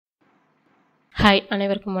Hi,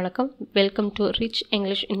 அனைவருக்கும் வணக்கம். Welcome to Rich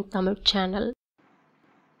English in Tamil channel.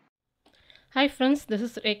 Hi friends, this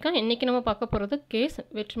is Rekha. இன்னைக்கு நம்ம பார்க்க போகிறது கேஸ்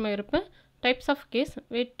வேற்றுமை உறுப்பு டைப்ஸ் ஆஃப் கேஸ்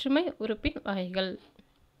வேற்றுமை உறுப்பின் வகைகள்.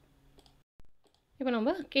 இப்போ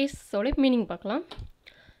நம்ம கேஸோட மீனிங் பார்க்கலாம்.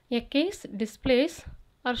 A case displays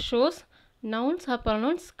or shows nouns or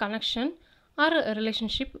pronouns connection or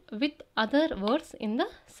relationship with other words in the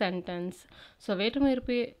sentence. So வேற்றுமை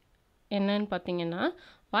உறுப்பு என்னன்னு பார்த்தீங்கன்னா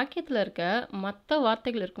வாக்கியத்தில் இருக்க மற்ற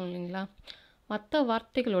வார்த்தைகள் இருக்கும் இல்லைங்களா, மற்ற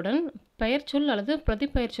வார்த்தைகளுடன் பெயர்ச்சொல் அல்லது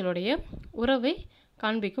பிரதிபெயர்ச்சொல்லுடைய உறவை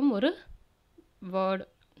காண்பிக்கும் ஒரு word.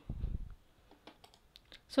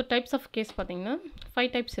 So types of case பார்த்திங்கன்னா 5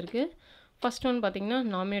 டைப்ஸ் இருக்குது. ஃபர்ஸ்ட் ஒன் பார்த்திங்கன்னா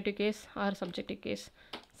nominative case R subjective case.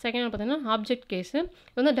 Second one பார்த்திங்கன்னா ஆப்ஜெக்ட் கேஸு,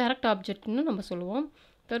 இது வந்து டைரக்ட் ஆப்ஜெக்ட்னு நம்ம சொல்லுவோம்.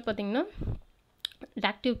 தேர்ட் பார்த்திங்கன்னா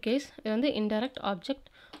dative கேஸ், இது வந்து இன்டைரக்ட் ஆப்ஜெக்ட்.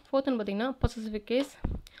 ஃபோர்த் ஒன் பார்த்திங்கன்னா possessive case.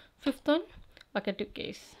 Fifth one vocative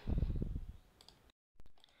case.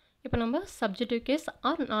 இப்போ நம்ம சப்ஜெக்டிவ் கேஸ்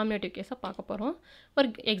ஆர் நாமினேட்டிவ் கேஸை பார்க்க போகிறோம். ஒரு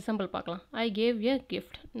எக்ஸாம்பிள் பார்க்கலாம். ஐ கேவ் எ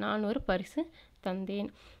கிஃப்ட், நான் ஒரு பரிசு தந்தேன்.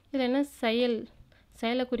 இதில் என்ன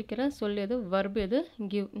செயலை குறிக்கிற சொல் எது, வர்பு எது,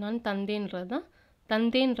 கிவ். நான்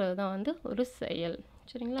தந்தேன்றது தான் வந்து ஒரு செயல்.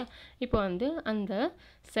 சரிங்களா? இப்போ வந்து அந்த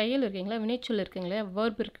செயல் இருக்குங்களா, வினைச்சொல் இருக்குங்களா,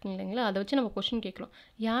 வேர்பு இருக்குங்க இல்லைங்களா, அதை வச்சு நம்ம கொஷின் கேட்குறோம்.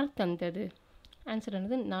 யார் தந்தது? ஆன்சர்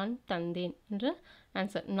என்னது? நான் தந்தேன் என்ற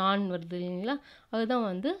ஆன்சர். நான் வருது இல்லைங்களா, அதுதான்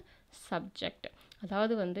வந்து சப்ஜெக்ட்.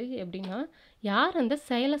 அதாவது வந்து எப்படின்னா யார் அந்த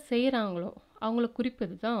செயலை செய்கிறாங்களோ அவங்கள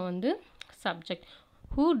குறிப்பது தான் வந்து subject.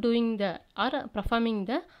 Who doing the R performing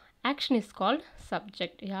the action is called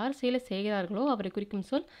subject. யார் செயலை செய்கிறார்களோ அவரை குறிக்கும்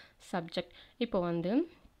சொல் சப்ஜெக்ட். இப்போ வந்து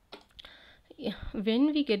when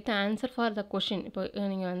we get the answer for the question, இப்போ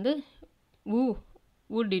நீங்கள் வந்து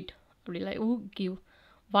who did அப்படி இல்லை, who give,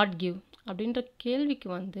 what give அப்படின்ற கேள்விக்கு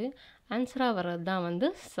வந்து ஆன்சராக வர்றது தான் வந்து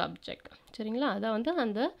சப்ஜெக்ட். சரிங்களா? அதான் வந்து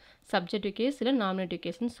அந்த சப்ஜெக்டிவ் கேஸ் இல்லை நாமினேட்டிவ்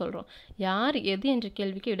கேஸ்ன்னு சொல்கிறோம். யார் எது என்ற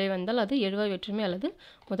கேள்விக்கு இடை வந்தால் அது எழுவாய் வேற்றுமை அல்லது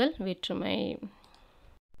முதல் வேற்றுமை.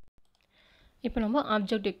 இப்போ நம்ம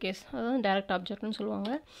ஆப்ஜெக்டிவ் கேஸ், அதாவது டைரக்ட் ஆப்ஜெக்ட்னு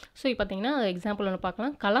சொல்லுவாங்க. ஸோ இப்போ பார்த்தீங்கன்னா எக்ஸாம்பிள் ஒன்று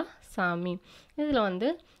பார்க்கலாம். கலாசாமி. இதில் வந்து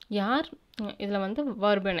யார், இதில் வந்து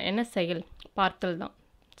வர்பு என்ன செயல், பார்த்தல் தான்.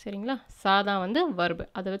 சரிங்களா? சாதா வந்து வர்பு.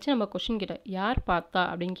 அதை வச்சு நம்ம கொஷின் கேட்டால் யார் பார்த்தா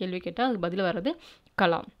அப்படின்னு கேள்வி கேட்டால் அதுக்கு பதில் வர்றது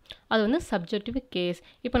கலா. அது வந்து சப்ஜெக்டிவ் கேஸ்.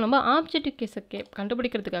 இப்போ நம்ம ஆப்ஜெக்டிவ் கேஸை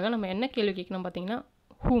கண்டுபிடிக்கிறதுக்காக நம்ம என்ன கேள்வி கேட்கணும் பார்த்தீங்கன்னா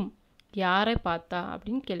ஹூம், யாரை பார்த்தா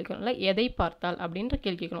அப்படின்னு கேள்வி கேட்கணும். இல்லை எதை பார்த்தால் அப்படின்ற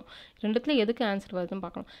கேள்வி கேட்கணும். ரெண்டுத்துல எதுக்கு ஆன்சர் வருதுன்னு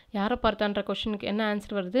பார்க்கணும். யாரை பார்த்தான்ற கொஷனுக்கு என்ன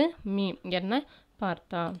ஆன்சர் வருது? மீ, என்ன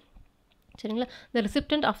பார்த்தா. சரிங்களா? த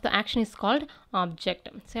ரிசிப்டன்ட் of the action is called object.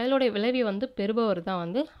 செயலோடைய விளைவை வந்து பெறுபவர் தான்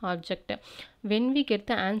வந்து object. When we get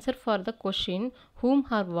the answer for the question whom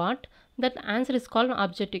R what, that answer is called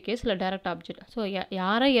objective case இல்லை டைரக்ட் ஆப்ஜெக்ட். ஸோ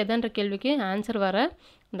யாரை எதன்ற கேள்விக்கு ஆன்சர் வர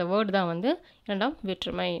இந்த வேர்டு தான் வந்து இரண்டாம்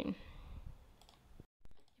வேற்றுமை.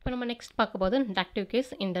 இப்போ நம்ம நெக்ஸ்ட் பார்க்க போது டாக்டிவ்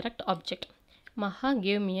கேஸ் இன்டைரக்ட் ஆப்ஜெக்ட். மகா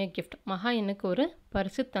கேவ் மீ எ கிஃப்ட். மகா எனக்கு ஒரு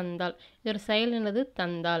பரிசு தந்தாள். இதோட செயல் என்னது?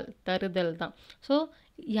 தந்தாள், தருதல் தான். ஸோ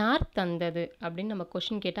யார் தந்தது அப்படின்னு நம்ம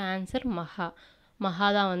கொஷின் கேட்டால் ஆன்சர் மகா. மகா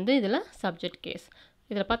தான் வந்து இதில் சப்ஜெக்ட் கேஸ்.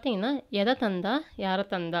 இதில் பார்த்தீங்கன்னா எதை தந்தா, யாரை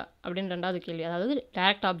தந்தா அப்படின்னு ரெண்டாவது கேள்வி. அதாவது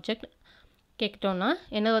டைரக்ட் ஆப்ஜெக்ட் கேட்டோன்னா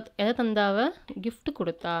எதை தந்தாவை கிஃப்ட்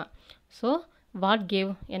கொடுத்தா. ஸோ வாட்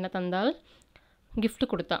கேவ், என்ன தந்தால், கிஃப்ட்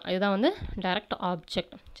கொடுத்தா. இதுதான் வந்து டைரக்ட்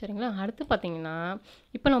ஆப்ஜெக்ட். சரிங்களா? அடுத்து பார்த்தீங்கன்னா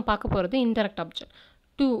இப்போ நம்ம பார்க்க போகிறது indirect object.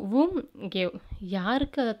 To whom cave,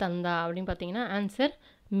 யாருக்கு அதை தந்தா அப்படின்னு பார்த்தீங்கன்னா ஆன்சர்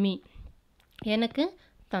மீ, எனக்கு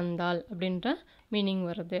தந்தாள் அப்படின்ற மீனிங்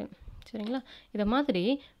வருது. சரிங்களா? இதை மாதிரி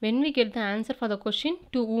when we get the answer for the question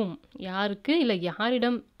to whom, யாருக்கு இல்லை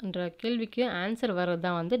யாரிடம் என்ற கேள்விக்கு ஆன்சர் வர்றது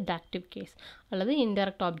தான் வந்து டாக்டிவ் கேஸ் அல்லது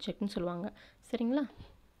இன்டைரக்ட் ஆப்ஜெக்ட்னு சொல்லுவாங்க. சரிங்களா?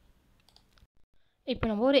 இப்போ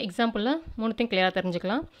நம்ம ஒரு எக்ஸாம்பிளில் மூணுத்தையும் கிளியராக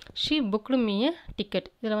தெரிஞ்சுக்கலாம். She booked me a ticket.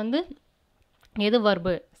 இதில் வந்து எது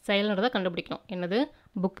வர்பு, செயல்ன்றதை கண்டுபிடிக்கணும். என்னது?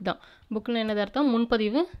 புக் தான். புக்குன்னு என்னது அர்த்தம்?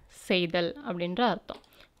 முன்பதிவு செய்தல் அப்படின்ற அர்த்தம்.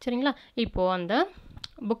 சரிங்களா? இப்போது அந்த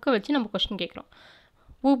புக்கை வச்சு நம்ம கொஸ்டின் கேட்குறோம்.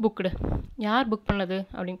 ஹூ புக்டு, யார் புக் பண்ணது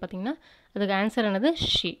அப்படின்னு பார்த்தீங்கன்னா அதுக்கு ஆன்சர் என்னது?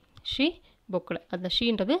 She booked. அந்த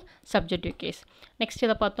ஷீன்றது சப்ஜெக்டிவ் கேஸ். நெக்ஸ்ட்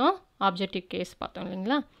எதை பார்த்தோம்? ஆப்ஜெக்டிவ் கேஸ் பார்த்தோம்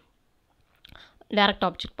இல்லைங்களா, டைரக்ட்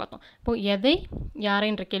ஆப்ஜெக்ட் பார்த்தோம். இப்போது எதை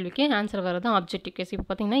யாரைன்ற கேள்விக்கு ஆன்சர் வர்றது ஆப்ஜெக்டிவ் கேஸ். இப்போ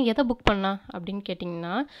பார்த்தீங்கன்னா எதை புக் பண்ணா அப்படின்னு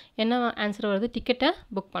கேட்டிங்கன்னா என்ன ஆன்சர் வருது? டிக்கெட்டை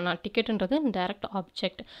புக் பண்ணா. டிக்கெட்டுன்றது டைரக்ட்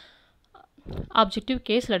ஆப்ஜெக்ட், ஆப்ஜெக்டிவ்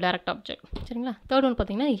கேஸ் இல்லை டைரக்ட் ஆப்ஜெக்ட். சரிங்களா? தேர்ட் ஒன்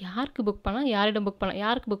பார்த்தீங்கன்னா யாருக்கு புக் பண்ணால், யாரிடம் புக் பண்ணால்,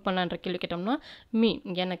 யாருக்கு புக் பண்ணான்ற கேள்வி கேட்டோம்னா மீ,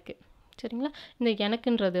 எனக்கு. சரிங்களா? இந்த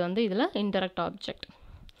எனக்குன்றது வந்து இதில் இன்டைரக்ட் ஆப்ஜெக்ட்,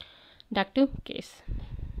 டாக்டிவ் கேஸ்.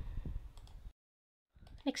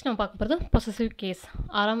 நெக்ஸ்ட் நம்ம பார்க்க போகிறது பொசசிவ் கேஸ்,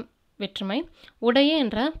 ஆறாம் வேற்றுமை. உடைய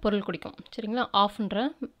என்ற பொருள் குறிக்கும். சரிங்களா? ஆஃப்ன்ற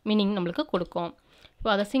மீனிங் நம்மளுக்கு கொடுக்கும். இப்போ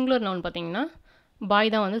அதை சிங்குலர் நவுன் பார்த்தீங்கன்னா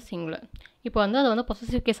பாய் தான் வந்து சிங்குலர். இப்போ வந்து அதை வந்து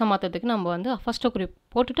பொசசிவ் கேஸாக மாற்றுறதுக்கு நம்ம வந்து ஃபர்ஸ்ட் குறி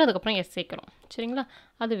போட்டுட்டு அதுக்கப்புறம் எஸ் சேர்க்குறோம். சரிங்களா?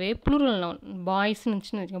 அதுவே ப்ளூரல் நவுன் பாய்ஸ்ன்னு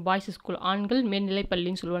இருந்துச்சுன்னு வச்சுக்கோங்க, பாய்ஸ் ஸ்கூல், ஆண்கள் மேல்நிலை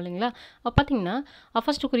பள்ளின்னு சொல்லுவோம் இல்லைங்களா? அப்போ பார்த்தீங்கன்னா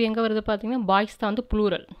ஃபர்ஸ்ட் குறி எங்கே வருது பார்த்தீங்கன்னா பாய்ஸ் தான் வந்து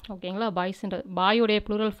ப்ளூரல். ஓகேங்களா? பாய்ஸ்ன்றது பாயோடைய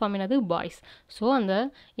ப்ளூரல் ஃபார்ம் என்னது பாய்ஸ். ஸோ அந்த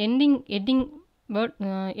எண்டிங் வேர்ட்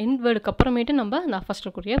எண்ட் வேர்டுக்கு அப்புறமேட்டு நம்ம அந்த ஃபர்ஸ்ட்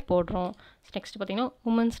குறியை போடுறோம். நெக்ஸ்ட் பார்த்தீங்கன்னா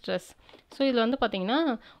உமன்ஸ் ட்ரெஸ். ஸோ இதில் வந்து பார்த்தீங்கன்னா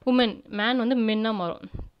உமன் மேன் வந்து மென்னாக மாறும்.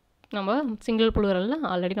 நம்ம சிங்கிள் ப்ளூரலில்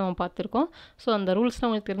ஆல்ரெடி நம்ம பார்த்துருக்கோம். ஸோ அந்த ரூல்ஸ்லாம்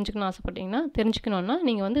உங்களுக்கு தெரிஞ்சுக்கணுன்னா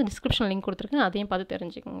நீங்கள் வந்து டிஸ்கிரிப்ஷன் லிங்க் கொடுத்துருக்கேன், அதையும் பார்த்து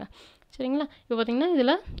தெரிஞ்சுக்கோங்க. சரிங்களா? இப்போ பார்த்தீங்கன்னா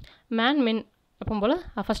இதில் மென் எப்போ போல்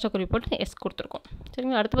ஃபர்ஸ்ட் குறி போட்டு எஸ் கொடுத்துருக்கோம்.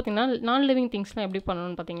 சரிங்களா? அடுத்து பார்த்தீங்கன்னா நான் லிவிங் திங்ஸ்லாம் எப்படி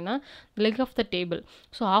பண்ணணும்னு பார்த்தீங்கன்னா leg of the table.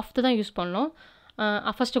 So ஆஃப்து தான் யூஸ் பண்ணணும்,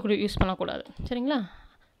 ஃபர்ஸ்ட் குறி யூஸ் பண்ணக்கூடாது. சரிங்களா?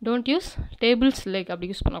 டோன்ட் யூஸ் டேபிள்ஸ் லெக் அப்படி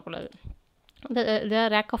யூஸ் பண்ணக்கூடாது. த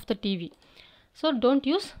rack of the TV. So don't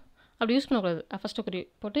use அப்படி யூஸ் பண்ணக்கூடாது, ஃபர்ஸ்ட் குறி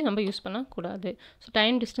போட்டு நம்ம யூஸ் பண்ணக்கூடாது. ஸோ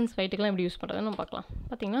டைம் டிஸ்டன்ஸ் வெயிட்டுக்கெலாம் எப்படி யூஸ் பண்ணுறதுன்னு நம்ம பார்க்கலாம்.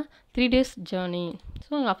 பார்த்திங்கன்னா 3 days ஜேர்னி.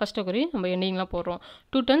 ஸோ ஃபர்ஸ்ட் குறி நம்ம எண்டிங்லாம் போடுறோம்.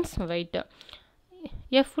 2 tons weight,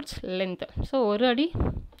 a foot's length. So 1 அடி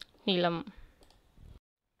நீளம்.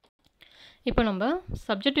 இப்போ நம்ம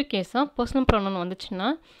சப்ஜெக்டிவ் கேஸாக பர்சனல் ப்ரொனவுன் வந்துச்சுன்னா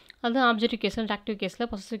அது ஆப்ஜெக்டிவ் கேஸில், டாக்டிவ் கேஸில்,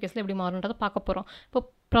 பொசசிவ் கேஸில் எப்படி மாறுன்றதை பார்க்க போகிறோம். இப்போ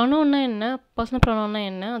ப்ரொனவுன்னா என்ன, பர்சனல் ப்ரொனவுன்னா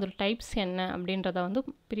என்ன, அதோட டைப்ஸ் என்ன அப்படின்றத வந்து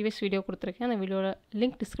ப்ரீவியஸ் வீடியோ கொடுத்துருக்கேன். அந்த வீடியோட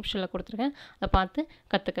லிங்க் டிஸ்கிரிப்ஷனில் கொடுத்துருக்கேன், அதை பார்த்து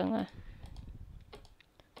கற்றுக்கோங்க.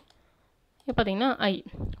 இப்போ பார்த்தீங்கன்னா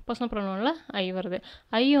பர்சனல் ப்ரொனவுனில் ஐ வருது.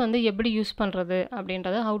 ஐ வந்து எப்படி யூஸ் பண்ணுறது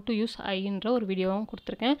அப்படின்றத ஹவு டு யூஸ் ஐன்ற ஒரு வீடியோவும்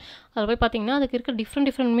கொடுத்துருக்கேன். அதில் போய் பார்த்தீங்கன்னா அதுக்கு இருக்க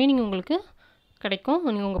டிஃப்ரெண்ட் மீனிங் உங்களுக்கு கிடைக்கும்.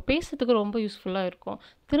 நீங்கள் உங்கள் பேசுறதுக்கு ரொம்ப யூஸ்ஃபுல்லாக இருக்கும்.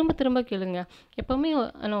 திரும்ப கேளுங்க. எப்போவுமே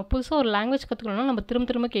நம்ம புதுசாக ஒரு லாங்குவேஜ் கற்றுக்கணுன்னா நம்ம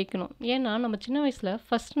திரும்ப கேட்கணும். ஏன்னா நம்ம சின்ன வயசில்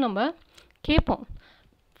ஃபஸ்ட்டு நம்ம கேட்போம்.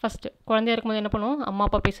 ஃபஸ்ட்டு குழந்தையா இருக்கும்போது என்ன பண்ணுவோம், அம்மா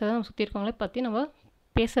அப்பா பேசுகிறத நம்ம சுற்றி இருக்கவங்களே பற்றி நம்ம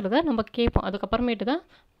பேசுகிறத நம்ம கேட்போம். அதுக்கப்புறமேட்டு தான்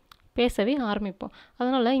பேசவே ஆரம்பிப்போம்.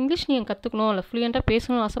 அதனால் இங்கிலீஷ் நீங்கள் கற்றுக்கணும், இல்லை ஃப்ளூயண்ட்டாக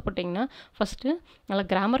பேசணும்னு ஆசைப்பட்டிங்கன்னா ஃபஸ்ட்டு நல்லா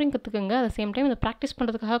கிராமரையும் கற்றுக்குங்க. அட் சேம் டைம் இதை ப்ராக்டிஸ்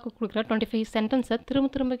பண்ணுறதுக்காக கொடுக்குற 25 சென்டென்ஸை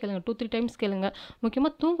திரும்ப கேளுங்க. 2-3 times கேளுங்க.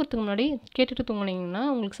 முக்கியமாக தூங்குறதுக்கு முன்னாடி கேட்டுட்டு தூங்குனீங்கன்னா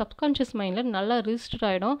உங்களுக்கு சப்கான்ஷியஸ் மைண்டில் நல்லா ரிஜிஸ்டர்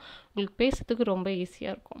ஆகிடும். உங்களுக்கு பேசுறதுக்கு ரொம்ப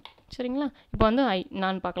ஈஸியாக இருக்கும். சரிங்களா? இப்போ வந்து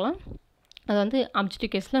நான் பார்க்கலாம். அது வந்து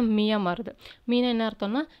ஆப்ஜெக்டிவ் கேஸில் மீயாக மாறுது. மீனா என்ன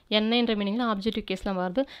அர்த்தம்னா என்னன்ற மீனிங்கில் ஆப்ஜெக்டிவ் கேஸில்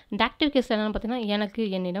மாறுது. டாக்டிவ் கேஸில் என்னென்னு பார்த்தீங்கன்னா எனக்கு,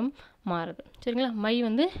 என்னிடம் மாறுது. சரிங்களா? மை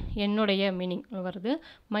வந்து என்னுடைய மீனிங் வருது,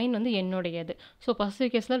 மைன் வந்து என்னுடையது. ஸோ பொசசிவ்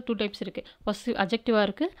கேஸில் 2 types இருக்குது. பொசசிவ் அட்ஜெக்டிவாக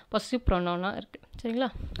இருக்குது, பொசசிவ் ப்ரொனவுனாக இருக்குது. சரிங்களா?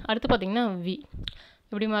 அடுத்து பார்த்தீங்கன்னா வி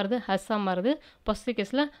எப்படி மாறுது, ஹஸ்ஸாக மாறுது. பொசசிவ்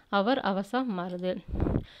கேஸில் அவர், அவஸாக மாறுது.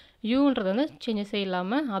 யூன்றது வந்து சேஞ்சஸே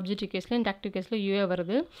இல்லாமல் ஆப்ஜெக்டிவ் கேஸ்லையும் டாக்டிவ் கேஸில் யூஏ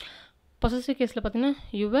வருது. பொசசிவ் கேஸில் பார்த்தீங்கன்னா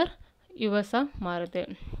யுவர், யுவர்ஸாக மாறுது.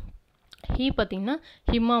 ஹீ பார்த்திங்கன்னா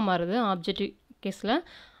ஹிம்மாக மாறுது ஆப்ஜெக்டிவ் கேஸில்.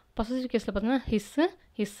 பொசசிவ் கேஸில் பார்த்திங்கன்னா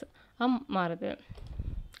ஹிஸ் மாறுது.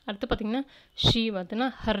 அடுத்து பார்த்திங்கன்னா ஷீ பார்த்திங்கன்னா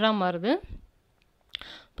ஹர்ராக மாறுது.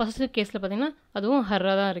 பொசசிவ் கேஸில் பார்த்திங்கன்னா அதுவும்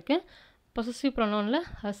ஹர்ராக தான் இருக்குது. பொசசிவ் ப்ரொனவுனில்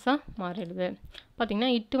ஹஸ்ஸாக மாறிடுது.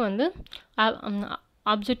 பார்த்திங்கன்னா இட்டு வந்து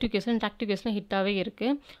ஆப்ஜெக்டிவ் கேஸில் டாக்டிவ் கேஸில் ஹிட்டாகவே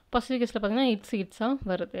இருக்குது. பொசசிவ் கேஸில் பார்த்திங்கன்னா இட்ஸாக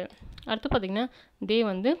வருது. அடுத்து பார்த்திங்கன்னா தே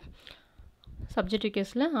வந்து சப்ஜெக்டிவ்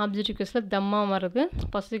கேஸில், ஆப்ஜெக்டிவ் கேஸில் தம்மாக மாறுது.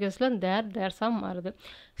 பொசசிவ் கேஸில் தேர்ஸாக மாறுது.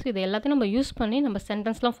 ஸோ இது எல்லாத்தையும் நம்ம யூஸ் பண்ணி நம்ம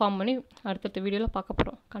சென்டென்ஸ்லாம் ஃபார்ம் பண்ணி அடுத்தடுத்த வீடியோவில் பார்க்க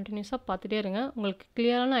போகிறோம். கண்டினியூஸாக பார்த்துட்டே இருங்க, உங்களுக்கு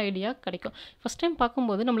கிளியரான ஐடியா கிடைக்கும். ஃபஸ்ட் டைம்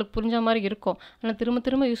பார்க்கும்போது நம்மளுக்கு புரிஞ்ச மாதிரி இருக்கும். ஆனால்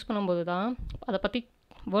திரும்ப யூஸ் பண்ணும்போது தான் அதை பற்றி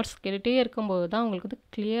வேர்ட்ஸ் கேட்டுகிட்டே இருக்கும்போது தான் உங்களுக்கு வந்து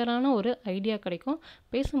கிளியரான ஒரு ஐடியா கிடைக்கும்.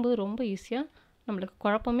 பேசும்போது ரொம்ப ஈஸியாக நம்மளுக்கு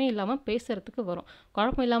குழப்பமே இல்லாமல் பேசுகிறதுக்கு வரும்.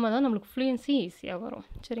 குழப்பம் இல்லாமல் தான் நம்மளுக்கு ஃப்ளூயன்சி ஈஸியாக வரும்.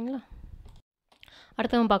 சரிங்களா?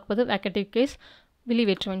 அடுத்து நம்ம பார்க்கும்போது வேக்கட்டிவ் கேஸ், விழி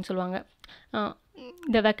வேற்றுமைன்னு சொல்லுவாங்க.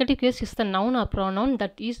 The vocative case is the noun or pronoun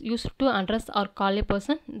that is used to address or call a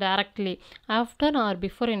person directly. After or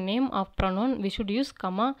before a name of pronoun, we should use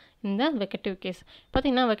comma in the vocative case.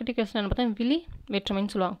 பார்த்தீங்கன்னா vocative case என்ன பார்த்தா விழி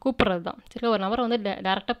வேற்றுமைன்னு சொல்லுவாங்க. கூப்பிட்றது தான். சரி, ஒரு நபரை வந்து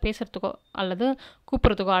டேரெக்டாக பேசுகிறதுக்கோ அல்லது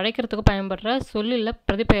கூப்பிட்றதுக்கோ அழைக்கிறதுக்கோ பயன்படுற சொல்லில்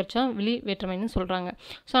பிரதிபெயர்ச்சா விழி வேற்றுமைன்னு சொல்கிறாங்க.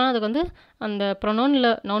 ஸோ ஆனால் அதுக்கு வந்து அந்த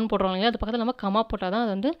ப்ரொனவுனில் நவுன் போடுறோம் இல்லையா, அது பக்கத்தில் நம்ம கமா போட்டால் தான்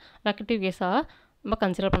அது வந்து வெக்கட்டிவ் கேஸாக நம்ம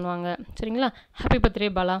கன்சிடர் பண்ணுவாங்க. சரிங்களா? ஹாப்பி பர்த்டே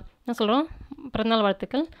பாலா என்ன சொல்கிறோம், பிறந்தநாள்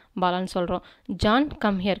வாழ்த்துக்கள் பாலான்னு சொல்கிறோம். ஜான்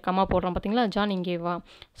கம் ஹியர் கம்மா போடுறோம் பார்த்தீங்களா, ஜான் இங்கே வா.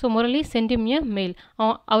 ஸோ முரளி சென்ட் ஹிம் எ மெயில்,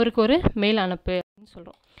 அவருக்கு ஒரு மெயில் அனுப்பு அப்படின்னு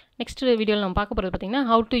சொல்கிறோம். நெக்ஸ்ட் வீடியோவில் நம்ம பார்க்க போகிறது பார்த்திங்கன்னா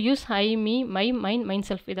how to use I, me, my, mine, mine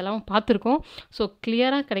self இதெல்லாம் பார்த்துருக்கோம். ஸோ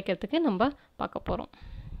கிளியராக கிடைக்கிறதுக்கு நம்ம பார்க்க போகிறோம்.